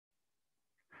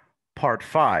Part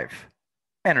 5,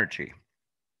 Energy.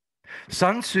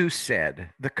 Sun Tzu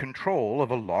said, the control of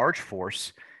a large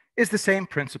force is the same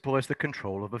principle as the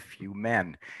control of a few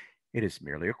men. It is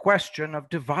merely a question of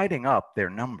dividing up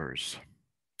their numbers.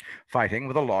 Fighting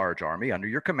with a large army under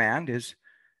your command is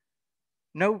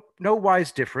no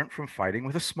wise different from fighting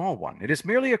with a small one. It is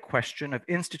merely a question of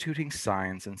instituting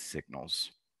signs and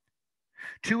signals.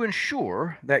 To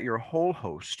ensure that your whole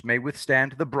host may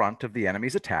withstand the brunt of the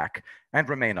enemy's attack and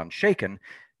remain unshaken,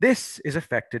 this is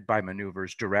effected by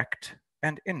maneuvers direct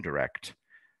and indirect.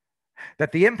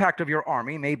 That the impact of your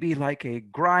army may be like a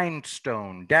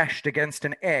grindstone dashed against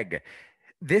an egg,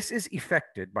 this is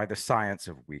effected by the science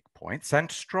of weak points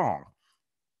and strong.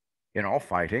 In all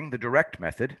fighting, the direct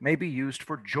method may be used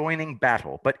for joining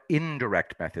battle, but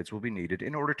indirect methods will be needed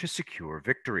in order to secure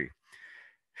victory.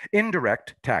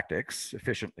 Indirect tactics,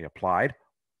 efficiently applied,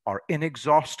 are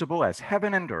inexhaustible as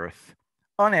heaven and earth,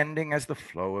 unending as the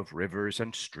flow of rivers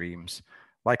and streams.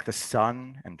 Like the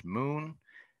sun and moon,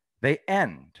 they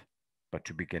end, but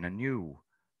to begin anew.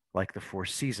 Like the four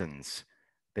seasons,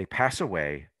 they pass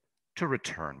away to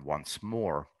return once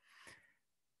more.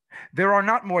 There are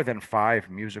not more than 5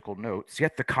 musical notes,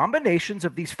 yet the combinations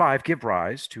of these 5 give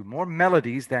rise to more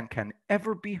melodies than can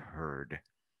ever be heard.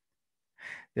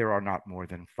 There are not more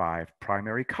than 5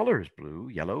 primary colors, blue,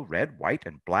 yellow, red, white,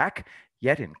 and black,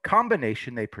 yet in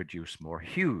combination they produce more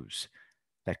hues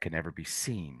that can never be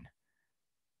seen.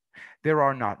 There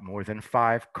are not more than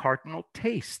 5 cardinal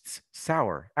tastes,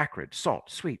 sour, acrid,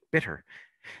 salt, sweet, bitter,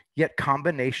 yet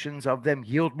combinations of them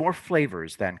yield more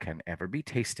flavors than can ever be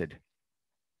tasted.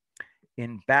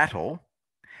 In battle,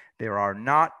 there are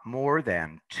not more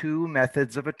than 2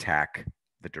 methods of attack,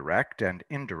 the direct and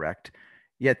indirect,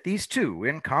 yet these 2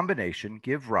 in combination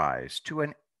give rise to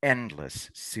an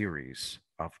endless series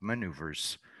of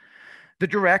maneuvers. The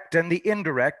direct and the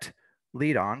indirect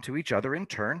lead on to each other in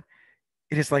turn.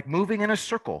 It is like moving in a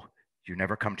circle. You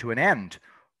never come to an end.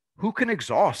 Who can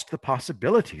exhaust the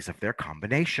possibilities of their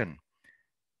combination?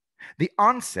 The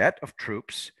onset of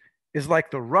troops is like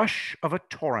the rush of a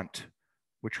torrent,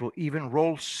 which will even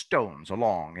roll stones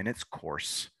along in its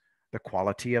course. The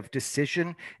quality of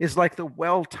decision is like the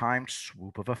well-timed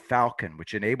swoop of a falcon,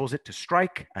 which enables it to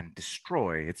strike and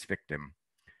destroy its victim.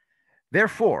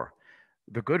 Therefore,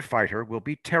 the good fighter will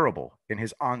be terrible in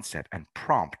his onset and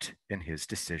prompt in his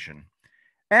decision.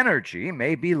 Energy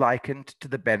may be likened to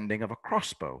the bending of a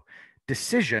crossbow,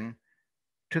 decision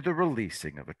to the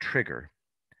releasing of a trigger.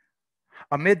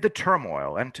 Amid the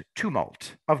turmoil and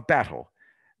tumult of battle,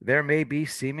 there may be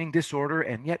seeming disorder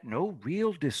and yet no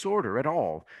real disorder at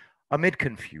all. Amid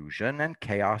confusion and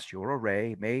chaos, your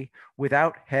array may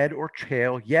without head or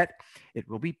tail, yet it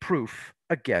will be proof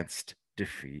against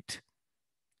defeat.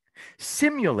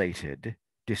 Simulated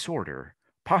disorder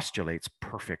postulates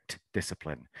perfect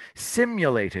discipline.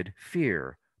 Simulated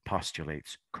fear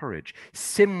postulates courage.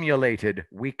 Simulated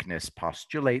weakness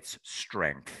postulates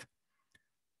strength.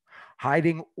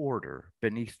 Hiding order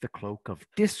beneath the cloak of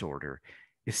disorder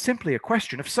is simply a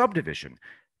question of subdivision.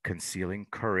 Concealing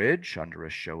courage under a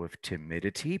show of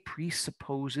timidity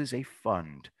presupposes a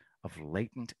fund of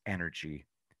latent energy.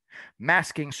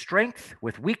 Masking strength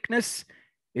with weakness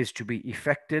is to be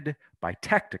effected by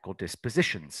tactical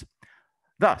dispositions.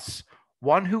 Thus,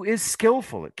 one who is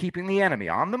skillful at keeping the enemy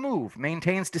on the move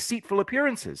maintains deceitful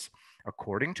appearances,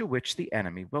 according to which the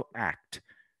enemy will act.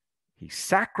 He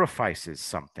sacrifices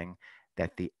something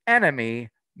that the enemy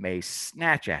may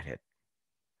snatch at it.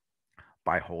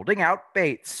 By holding out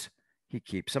baits, he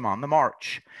keeps him on the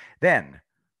march. Then,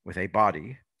 with a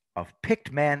body of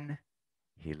picked men,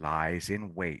 he lies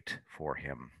in wait for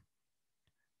him.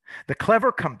 The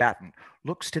clever combatant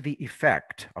looks to the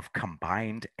effect of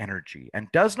combined energy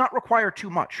and does not require too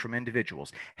much from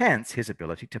individuals, hence his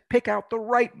ability to pick out the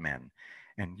right men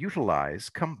and utilize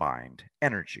combined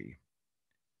energy.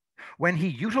 When he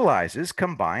utilizes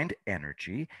combined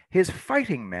energy, his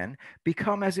fighting men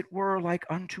become, as it were, like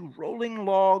unto rolling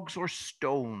logs or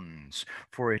stones,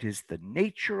 for it is the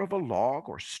nature of a log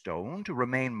or stone to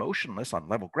remain motionless on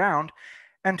level ground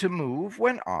and to move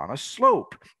when on a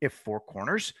slope, if 4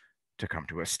 corners, to come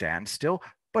to a standstill,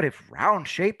 but if round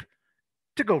shape,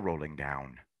 to go rolling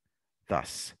down.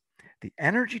 Thus, the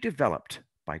energy developed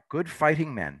by good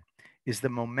fighting men is the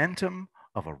momentum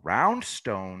of a round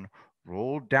stone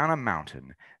rolled down a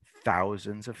mountain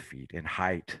thousands of feet in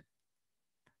height.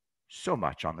 So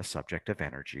much on the subject of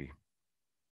energy.